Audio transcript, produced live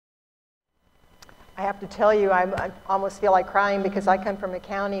I have to tell you, I almost feel like crying because I come from a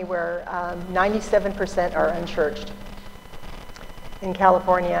county where 97% are unchurched in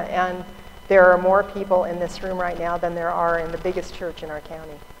California, and there are more people in this room right now than there are in the biggest church in our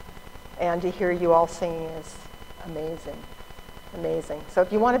county. And to hear you all singing is amazing, amazing. So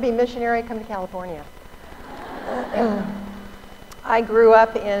if you want to be a missionary, come to California. I grew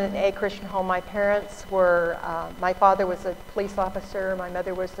up in a Christian home. My parents were, my father was a police officer, my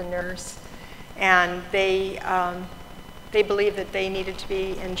mother was a nurse, and they believed that they needed to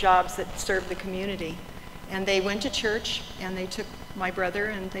be in jobs that served the community. And they went to church, and they took my brother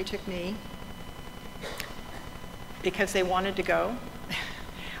and they took me because they wanted to go.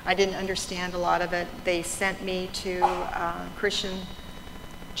 I didn't understand a lot of it. They sent me to Christian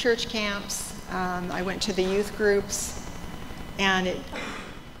church camps. I went to the youth groups, and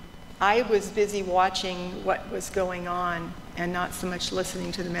I was busy watching what was going on and not so much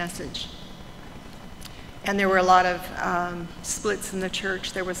listening to the message. And there were a lot of splits in the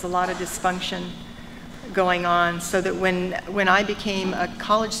church. There was a lot of dysfunction going on, so that when I became a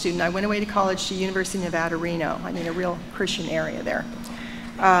college student, I went away to college to University of Nevada, Reno. I mean, a real Christian area there.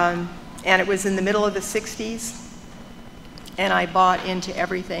 And it was in the middle of the 60s, and I bought into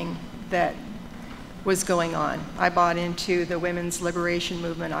everything that was going on. I bought into the women's liberation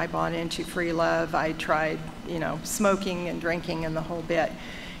movement. I bought into free love. I tried, smoking and drinking and the whole bit.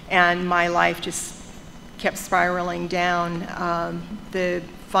 And my life just kept spiraling down. The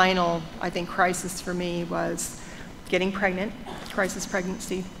final, I think, crisis for me was getting pregnant, crisis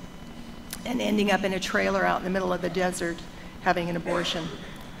pregnancy, and ending up in a trailer out in the middle of the desert having an abortion.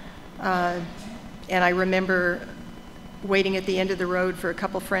 And I remember waiting at the end of the road for a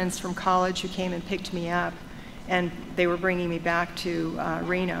couple friends from college who came and picked me up, and they were bringing me back to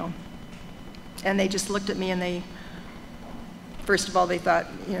Reno. And they just looked at me, and first of all, they thought,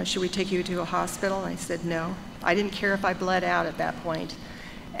 should we take you to a hospital? And I said no. I didn't care if I bled out at that point.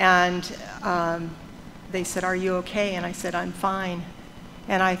 And they said, are you okay? And I said, I'm fine.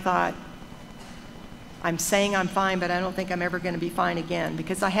 And I thought, I'm saying I'm fine, but I don't think I'm ever going to be fine again,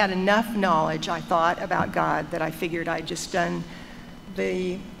 because I had enough knowledge, I thought, about God that I figured I'd just done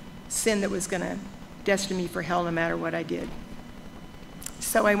the sin that was going to destine me for hell no matter what I did.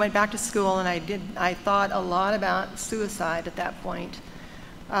 So I went back to school, and I thought a lot about suicide at that point.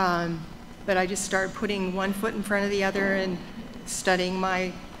 But I just started putting one foot in front of the other and studying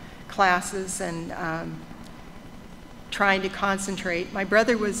my classes and trying to concentrate. My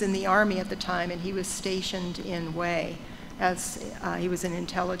brother was in the Army at the time, and he was stationed in Way as he was in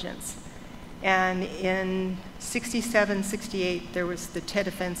intelligence. And in 67, 68, there was the Tet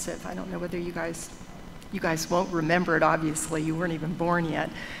Offensive. I don't know whether you guys won't remember it, obviously. You weren't even born yet.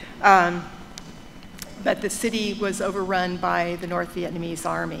 But the city was overrun by the North Vietnamese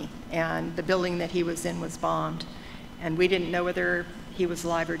Army, and the building that he was in was bombed. And we didn't know whether he was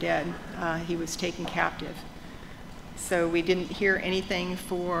alive or dead. He was taken captive. So we didn't hear anything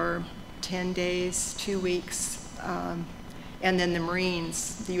for 10 days, 2 weeks. And then the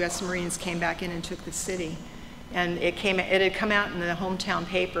Marines, the U.S. Marines, came back in and took the city. And it had come out in the hometown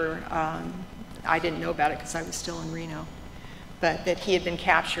paper. I didn't know about it because I was still in Reno, but that he had been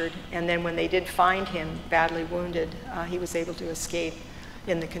captured. And then when they did find him badly wounded, he was able to escape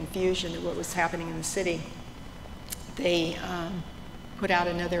in the confusion of what was happening in the city. They put out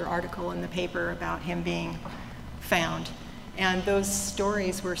another article in the paper about him being found. And those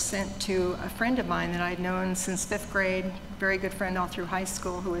stories were sent to a friend of mine that I'd known since 5th grade, very good friend all through high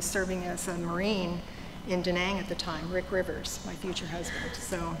school, who was serving as a Marine in Da Nang at the time, Rick Rivers, my future husband.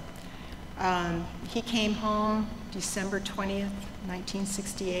 So he came home December 20th,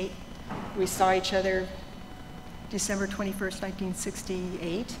 1968. We saw each other December 21st,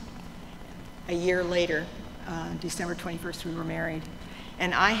 1968. A year later, December 21st, we were married.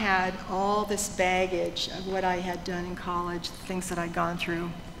 And I had all this baggage of what I had done in college, the things that I'd gone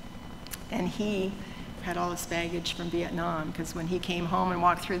through. And he had all this baggage from Vietnam, because when he came home and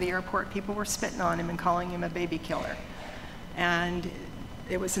walked through the airport, people were spitting on him and calling him a baby killer. And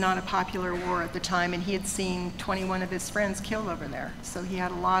it was not a popular war at the time, and he had seen 21 of his friends killed over there. So he had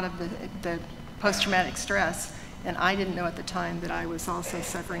a lot of the post-traumatic stress, and I didn't know at the time that I was also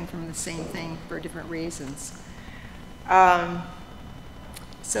suffering from the same thing for different reasons.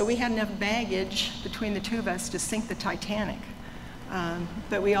 So we had enough baggage between the two of us to sink the Titanic.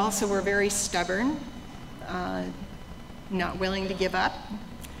 But we also were very stubborn, not willing to give up.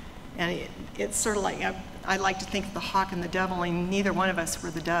 And it's sort of like, I like to think of the hawk and the dove, only neither one of us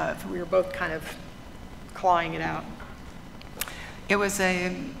were the dove. We were both kind of clawing it out. It was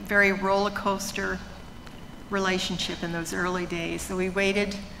a very roller coaster relationship in those early days. So we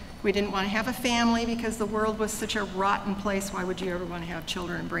waited We didn't want to have a family because the world was such a rotten place. Why would you ever want to have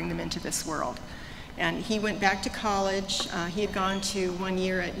children and bring them into this world? And he went back to college. He had gone to 1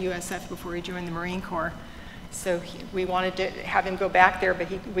 year at USF before he joined the Marine Corps. So we wanted to have him go back there, but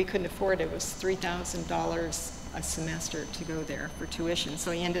we couldn't afford it. It was $3,000 a semester to go there for tuition.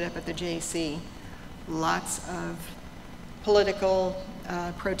 So he ended up at the JC. Lots of political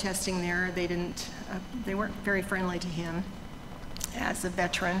protesting there. They weren't very friendly to him as a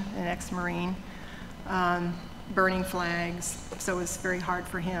veteran, an ex-Marine, burning flags. So it was very hard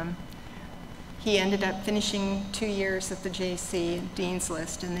for him. He ended up finishing 2 years at the JC, Dean's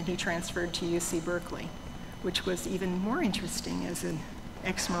List, and then he transferred to UC Berkeley, which was even more interesting as an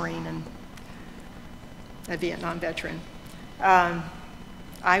ex-Marine and a Vietnam veteran.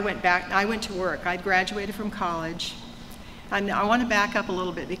 I went to work. I'd graduated from college. And I want to back up a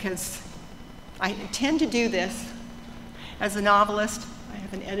little bit because I tend to do this as a novelist. I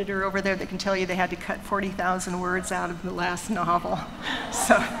have an editor over there that can tell you they had to cut 40,000 words out of the last novel.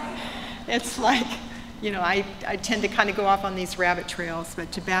 So it's like, you know, I tend to kind of go off on these rabbit trails, but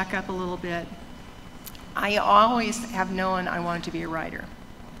to back up a little bit, I always have known I wanted to be a writer.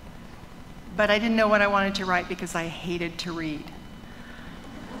 But I didn't know what I wanted to write because I hated to read.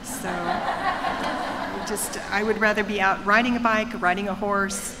 So I would rather be out riding a bike, riding a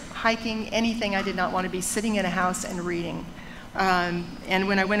horse, hiking, anything. I did not want to be sitting in a house and reading. And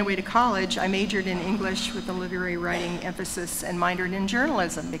when I went away to college, I majored in English with a literary writing emphasis and minored in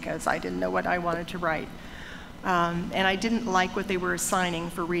journalism because I didn't know what I wanted to write. And I didn't like what they were assigning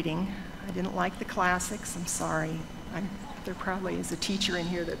for reading. I didn't like the classics. I'm sorry. There probably is a teacher in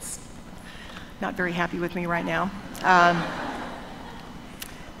here that's not very happy with me right now.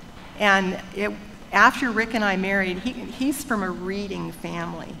 After Rick and I married, he's from a reading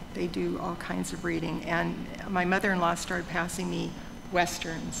family. They do all kinds of reading. And my mother-in-law started passing me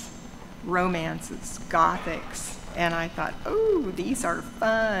Westerns, romances, Gothics. And I thought, oh, these are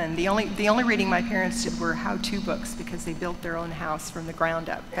fun. The only reading my parents did were how-to books because they built their own house from the ground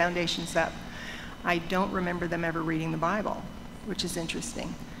up, foundations up. I don't remember them ever reading the Bible, which is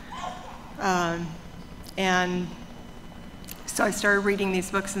interesting. And so I started reading these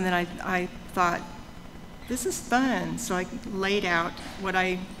books, and then I thought, this is fun. So I laid out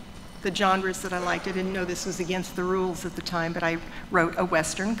the genres that I liked. I didn't know this was against the rules at the time, but I wrote a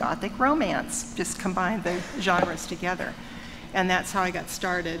Western Gothic romance, just combined the genres together. And that's how I got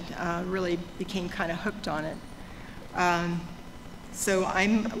started, really became kind of hooked on it. So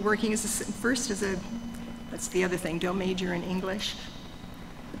I'm working that's the other thing, don't major in English.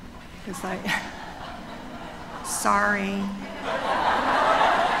 Because sorry.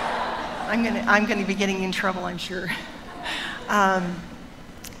 I'm going to be getting in trouble, I'm sure. I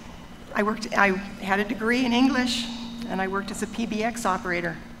had a degree in English, and I worked as a PBX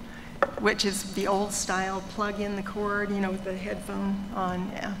operator, which is the old style, plug in the cord, you know, with the headphone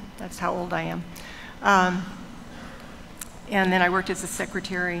on. Yeah, that's how old I am. And then I worked as a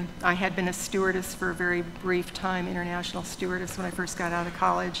secretary. I had been a stewardess for a very brief time, international stewardess, when I first got out of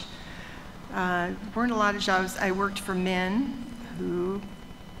college. Weren't a lot of jobs. I worked for men who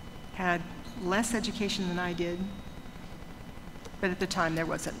had less education than I did, but at the time there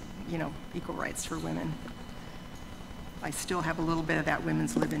wasn't, you know, equal rights for women. I still have a little bit of that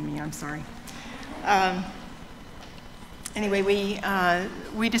women's lib in me, I'm sorry. Anyway,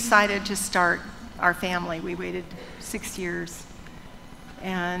 we decided to start our family. We waited 6 years,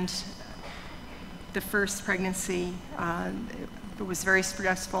 and the first pregnancy, it was very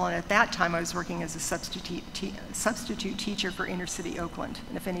stressful, and at that time I was working as a substitute teacher for inner city Oakland.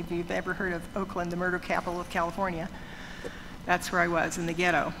 And if any of you have ever heard of Oakland, the murder capital of California, that's where I was, in the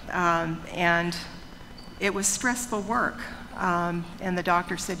ghetto. And it was stressful work, and the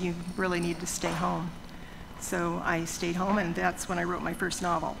doctor said you really need to stay home. So I stayed home, and that's when I wrote my first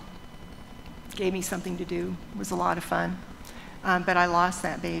novel. Gave me something to do. It was a lot of fun. But I lost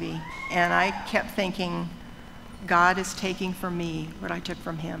that baby, and I kept thinking, God is taking from me what I took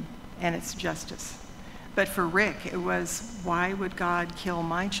from him, and it's justice. But for Rick, it was, why would God kill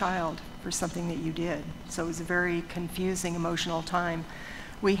my child for something that you did? So it was a very confusing, emotional time.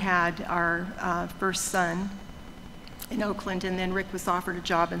 We had our first son in Oakland, and then Rick was offered a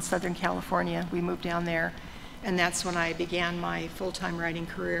job in Southern California. We moved down there, and that's when I began my full-time writing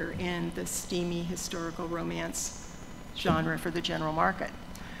career in the steamy historical romance genre for the general market.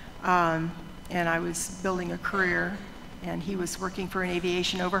 And I was building a career, and he was working for an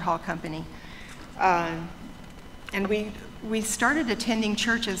aviation overhaul company. And we started attending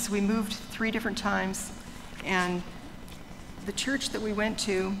churches. We moved 3 different times, and the church that we went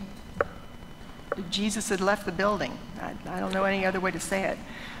to, Jesus had left the building. I don't know any other way to say it.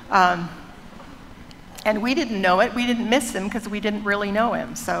 And we didn't know it. We didn't miss him because we didn't really know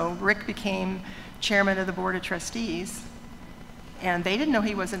him. So Rick became chairman of the board of trustees, and they didn't know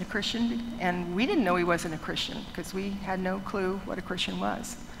he wasn't a Christian, and we didn't know he wasn't a Christian because we had no clue what a Christian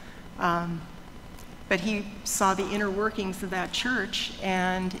was. But he saw the inner workings of that church,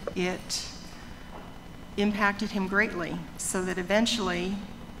 and it impacted him greatly, so that eventually,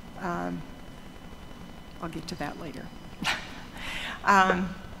 I'll get to that later.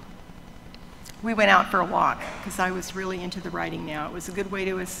 We went out for a walk because I was really into the writing now. It was a good way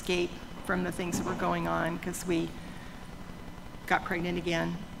to escape from the things that were going on, because we got pregnant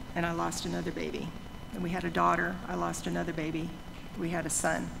again and I lost another baby. And we had a daughter, I lost another baby, we had a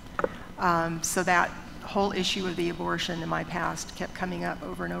son. So that whole issue of the abortion in my past kept coming up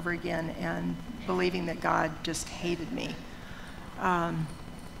over and over again, and believing that God just hated me.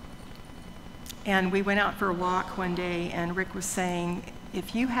 And we went out for a walk one day, and Rick was saying,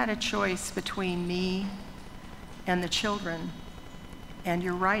 if you had a choice between me and the children and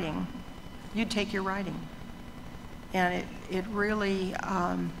your writing, you'd take your writing. And it really,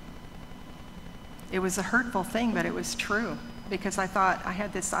 it was a hurtful thing, but it was true, because I thought I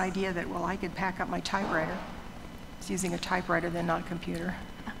had this idea that, well, I could pack up my typewriter. I was using a typewriter then, not a computer.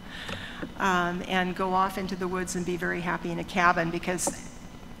 And go off into the woods and be very happy in a cabin, because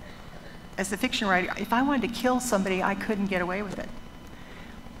as a fiction writer, if I wanted to kill somebody, I couldn't get away with it.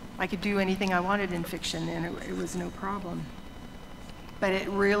 I could do anything I wanted in fiction, and it was no problem. But it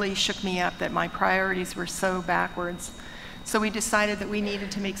really shook me up that my priorities were so backwards. So we decided that we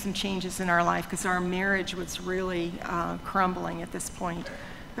needed to make some changes in our life, because our marriage was really crumbling at this point,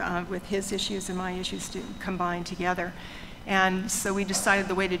 with his issues and my issues combined together. And so we decided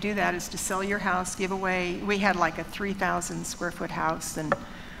the way to do that is to sell your house, give away. We had like a 3,000 square foot house in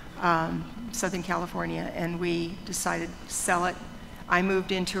Southern California, and we decided to sell it. I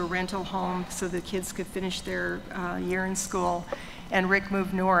moved into a rental home so the kids could finish their year in school, and Rick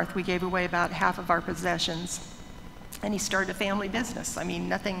moved north. We gave away about half of our possessions, and he started a family business. I mean,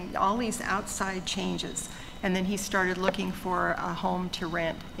 nothing, all these outside changes. And then he started looking for a home to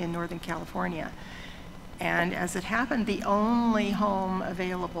rent in Northern California. And as it happened, the only home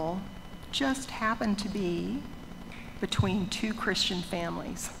available just happened to be between two Christian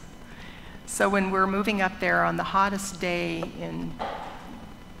families. So when we're moving up there on the hottest day in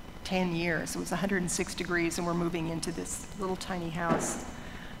 10 years, it was 106 degrees, and we're moving into this little tiny house.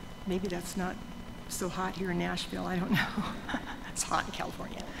 Maybe that's not so hot here in Nashville, I don't know. It's hot in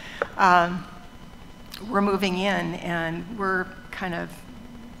California. We're moving in, and we're kind of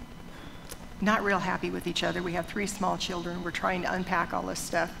not real happy with each other. We have 3 small children. We're trying to unpack all this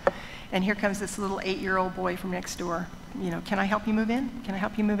stuff. And here comes this little 8-year-old boy from next door. You know, can I help you move in? Can I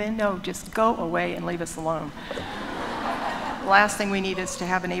help you move in? No, just go away and leave us alone. The last thing we need is to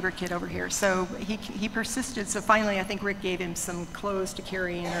have a neighbor kid over here. So he persisted. So finally, I think Rick gave him some clothes to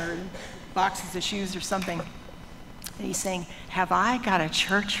carry in, or boxes of shoes or something. And he's saying, have I got a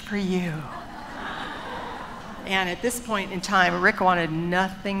church for you? And at this point in time, Rick wanted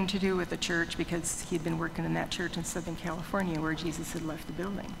nothing to do with the church, because he'd been working in that church in Southern California where Jesus had left the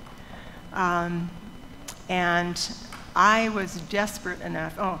building. And I was desperate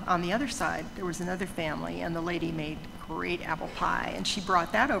enough. Oh, on the other side, there was another family, and the lady made great apple pie, and she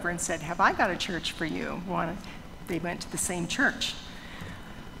brought that over and said, have I got a church for you? They went to the same church.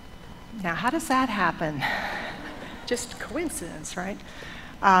 Now, how does that happen? Just coincidence, right?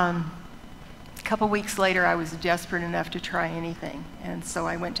 A couple weeks later, I was desperate enough to try anything, and so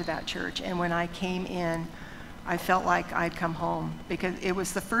I went to that church. And when I came in, I felt like I'd come home, because it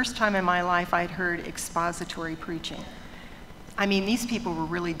was the first time in my life I'd heard expository preaching. I mean, these people were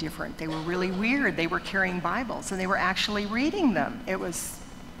really different. They were really weird. They were carrying Bibles, and they were actually reading them. It was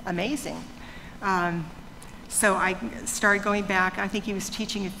amazing. So I started going back. I think he was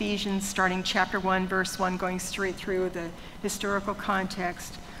teaching Ephesians, starting chapter 1, verse 1, going straight through the historical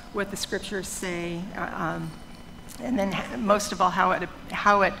context, what the scriptures say, and then most of all, how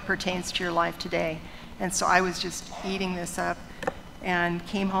it pertains to your life today. And so I was just eating this up, and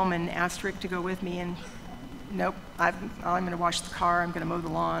came home and asked Rick to go with me, and nope, I'm going to wash the car, I'm going to mow the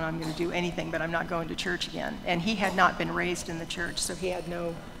lawn, I'm going to do anything, but I'm not going to church again. And he had not been raised in the church, so he had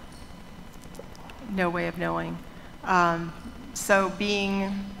no way of knowing. So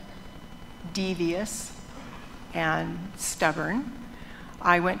being devious and stubborn,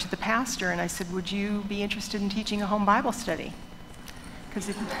 I went to the pastor and I said, would you be interested in teaching a home Bible study? Because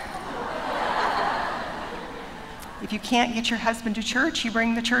if you can't get your husband to church, you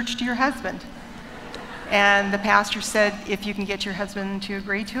bring the church to your husband. And the pastor said, if you can get your husband to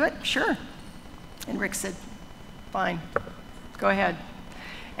agree to it, sure. And Rick said, fine, go ahead.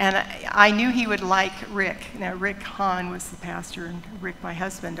 And I knew he would like Rick. Now, Rick Hahn was the pastor, and Rick, my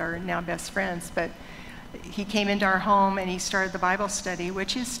husband, are now best friends. But he came into our home and he started the Bible study,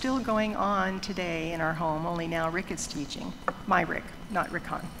 which is still going on today in our home, only now Rick is teaching. My Rick, not Rick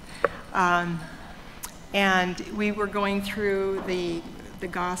Hahn. And we were going through the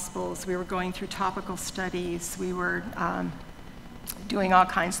Gospels. We were going through topical studies. We were doing all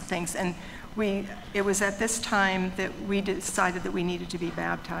kinds of things. And it was at this time that we decided that we needed to be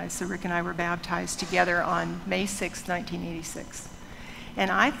baptized. So Rick and I were baptized together on May 6, 1986.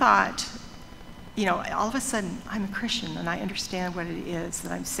 And I thought, you know, all of a sudden, I'm a Christian and I understand what it is,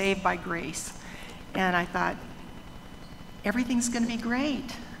 that I'm saved by grace. And I thought, everything's going to be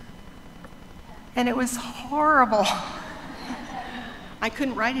great. And it was horrible. I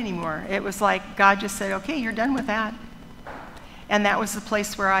couldn't write anymore. It was like God just said, okay, you're done with that. And that was the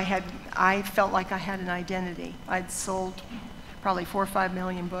place where I felt like I had an identity. I'd sold probably 4 or 5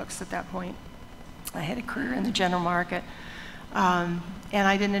 million books at that point. I had a career in the general market. And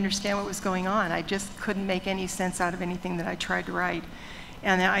I didn't understand what was going on. I just couldn't make any sense out of anything that I tried to write.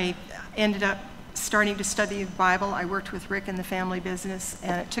 And I ended up starting to study the Bible. I worked with Rick in the family business,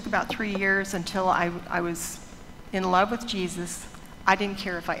 and it took about 3 years until I was in love with Jesus. I didn't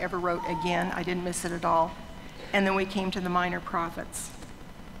care if I ever wrote again. I didn't miss it at all. And then we came to the minor prophets.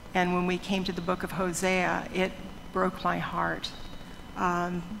 And when we came to the book of Hosea, it broke my heart.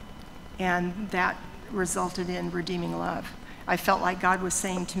 And that resulted in redeeming love. I felt like God was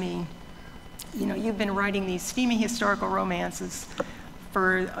saying to me, you know, you've been writing these steamy historical romances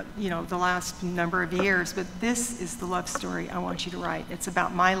for, you know, the last number of years, but this is the love story I want you to write. It's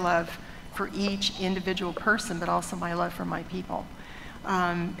about my love for each individual person, but also my love for my people.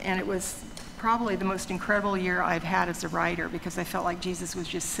 And it was probably the most incredible year I've had as a writer, because I felt like Jesus was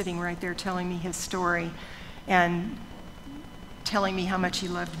just sitting right there telling me his story and telling me how much he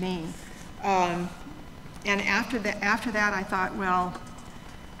loved me. And after that, I thought, well,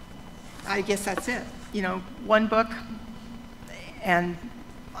 I guess that's it. You know, one book, and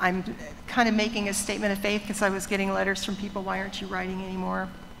I'm kind of making a statement of faith because I was getting letters from people, why aren't you writing anymore?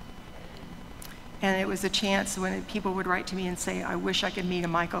 And it was a chance when people would write to me and say, I wish I could meet a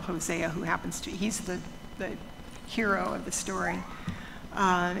Michael Hosea, who happens to, he's the hero of the story.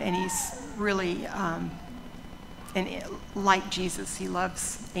 And he's really, and like Jesus, he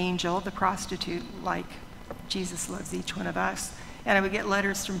loves Angel, the prostitute, like Jesus loves each one of us. And I would get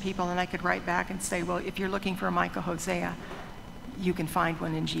letters from people, and I could write back and say, well, if you're looking for a Michael Hosea, you can find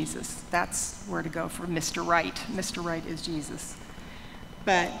one in Jesus. That's where to go for Mr. Right. Mr. Right is Jesus.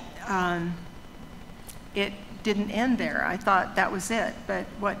 But it didn't end there. I thought that was it. But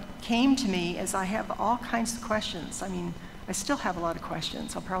what came to me is I have all kinds of questions. I mean, I still have a lot of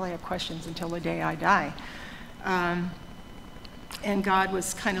questions. I'll probably have questions until the day I die. And God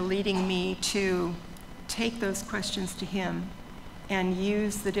was kind of leading me to take those questions to him and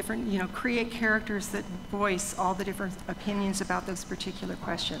use the different, you know, create characters that voice all the different opinions about those particular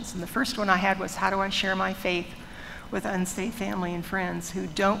questions. And the first one I had was, how do I share my faith with unsaved family and friends who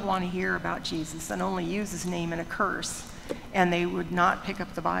don't want to hear about Jesus and only use his name in a curse, and they would not pick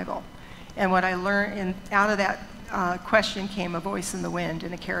up the Bible? And what I learned, and out of that question came a voice in the wind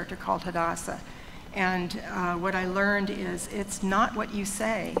and a character called Hadassah. And what I learned is it's not what you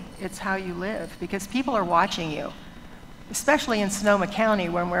say, it's how you live, because people are watching you, especially in Sonoma County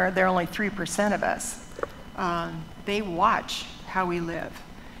when there are only 3% of us. They watch how we live.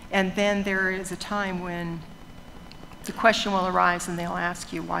 And then there is a time when the question will arise and they'll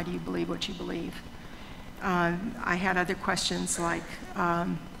ask you, why do you believe what you believe? I had other questions like,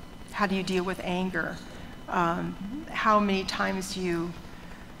 how do you deal with anger? How many times do you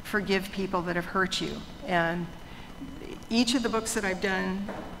forgive people that have hurt you? And each of the books that I've done,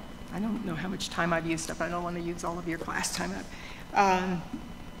 I don't know how much time I've used up. I don't want to use all of your class time up.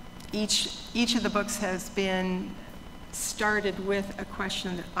 Each of the books has been started with a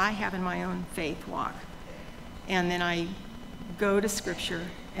question that I have in my own faith walk. And then I go to Scripture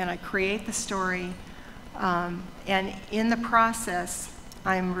and I create the story. And in the process,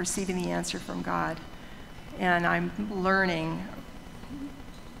 I'm receiving the answer from God. And I'm learning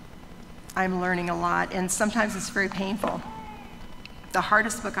a lot. And sometimes it's very painful. The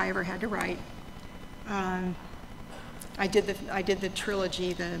hardest book I ever had to write, I did the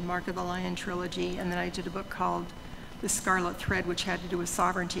trilogy, the Mark of the Lion trilogy, and then I did a book called The Scarlet Thread, which had to do with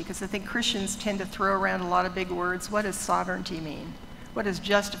sovereignty, because I think Christians tend to throw around a lot of big words. What does sovereignty mean? What does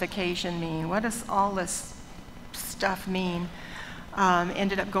justification mean? What does all this stuff mean?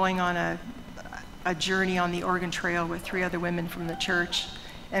 Ended up going on a journey on the Oregon Trail with 3 other women from the church,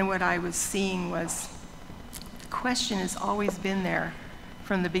 and what I was seeing was the question has always been there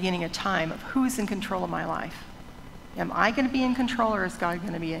from the beginning of time of who's in control of my life. Am I going to be in control, or is God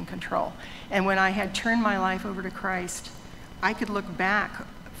going to be in control? And when I had turned my life over to Christ, I could look back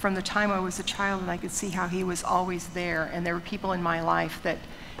from the time I was a child, and I could see how he was always there. And there were people in my life that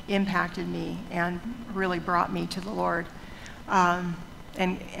impacted me and really brought me to the Lord,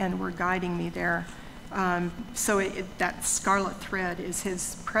 and were guiding me there. So that scarlet thread is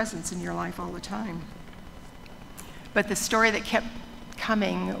his presence in your life all the time. But the story that kept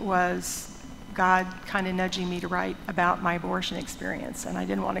coming was God kind of nudging me to write about my abortion experience, and I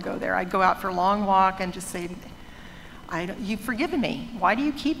didn't want to go there. I'd go out for a long walk and just say, you've forgiven me. Why do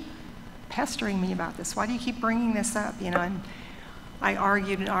you keep pestering me about this? Why do you keep bringing this up? And I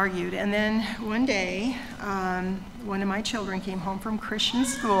argued and argued. And then one day, one of my children came home from Christian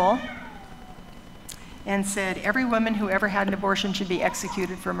school and said, every woman who ever had an abortion should be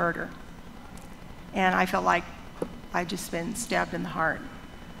executed for murder. And I felt like I'd just been stabbed in the heart.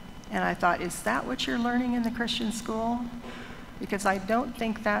 And I thought, is that what you're learning in the Christian school? Because I don't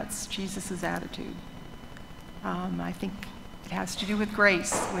think that's Jesus' attitude. I think it has to do with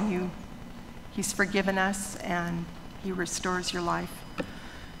grace, when he's forgiven us and he restores your life.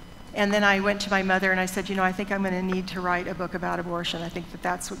 And then I went to my mother and I said, I think I'm going to need to write a book about abortion. I think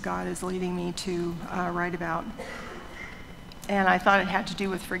that's what God is leading me to write about. And I thought it had to do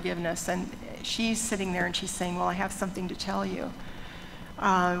with forgiveness. And she's sitting there and she's saying, well, I have something to tell you.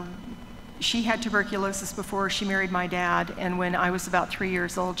 She had tuberculosis before she married my dad, and when I was about 3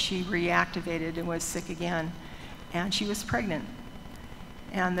 years old, she reactivated and was sick again, and she was pregnant.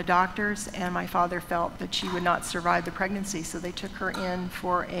 And the doctors and my father felt that she would not survive the pregnancy, so they took her in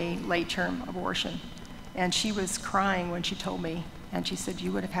for a late-term abortion. And she was crying when she told me, and she said,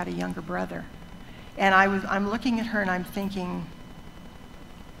 you would have had a younger brother. And I'm looking at her and I'm thinking,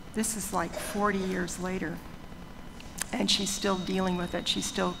 this is like 40 years later. And she's still dealing with it. She's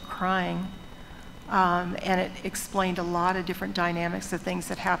still crying. And it explained a lot of different dynamics of things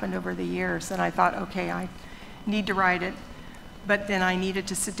that happened over the years. And I thought, okay, I need to write it. But then I needed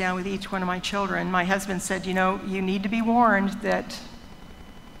to sit down with each one of my children. My husband said, you need to be warned that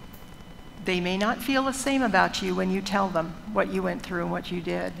they may not feel the same about you when you tell them what you went through and what you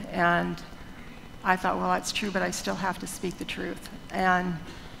did. And I thought, well, that's true, but I still have to speak the truth. And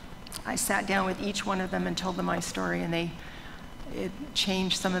I sat down with each one of them and told them my story, and it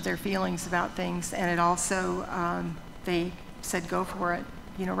changed some of their feelings about things. And it also, they said, go for it,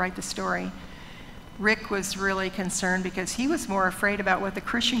 write the story. Rick was really concerned because he was more afraid about what the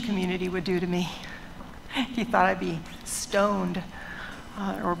Christian community would do to me. He thought I'd be stoned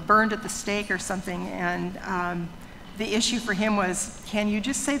or burned at the stake or something. And the issue for him was, can you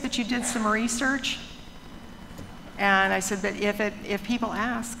just say that you did some research? And I said, but if people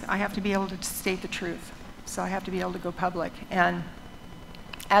ask, I have to be able to state the truth. So I have to be able to go public. And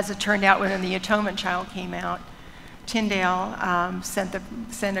as it turned out, when the Atonement Child came out, Tyndale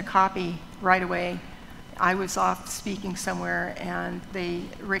sent a copy right away. I was off speaking somewhere, and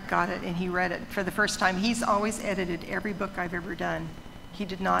Rick got it, and he read it for the first time. He's always edited every book I've ever done. He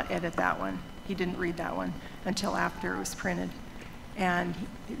did not edit that one. He didn't read that one until after it was printed. And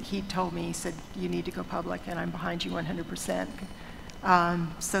he told me, he said, you need to go public, and I'm behind you 100%.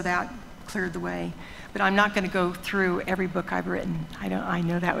 So that cleared the way. But I'm not going to go through every book I've written. I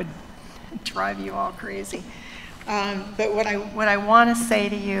know that would drive you all crazy. But what I want to say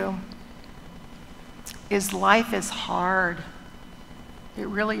to you is life is hard. It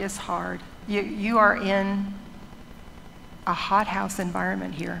really is hard. You are in a hothouse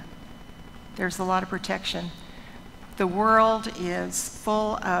environment here. There's a lot of protection. The world is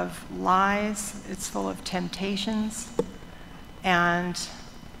full of lies. It's full of temptations. And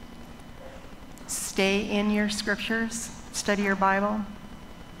stay in your scriptures. Study your Bible.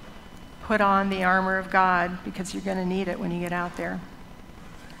 Put on the armor of God, because you're going to need it when you get out there.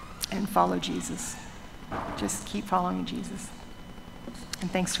 And follow Jesus. Just keep following Jesus. And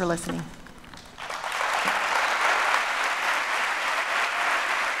thanks for listening.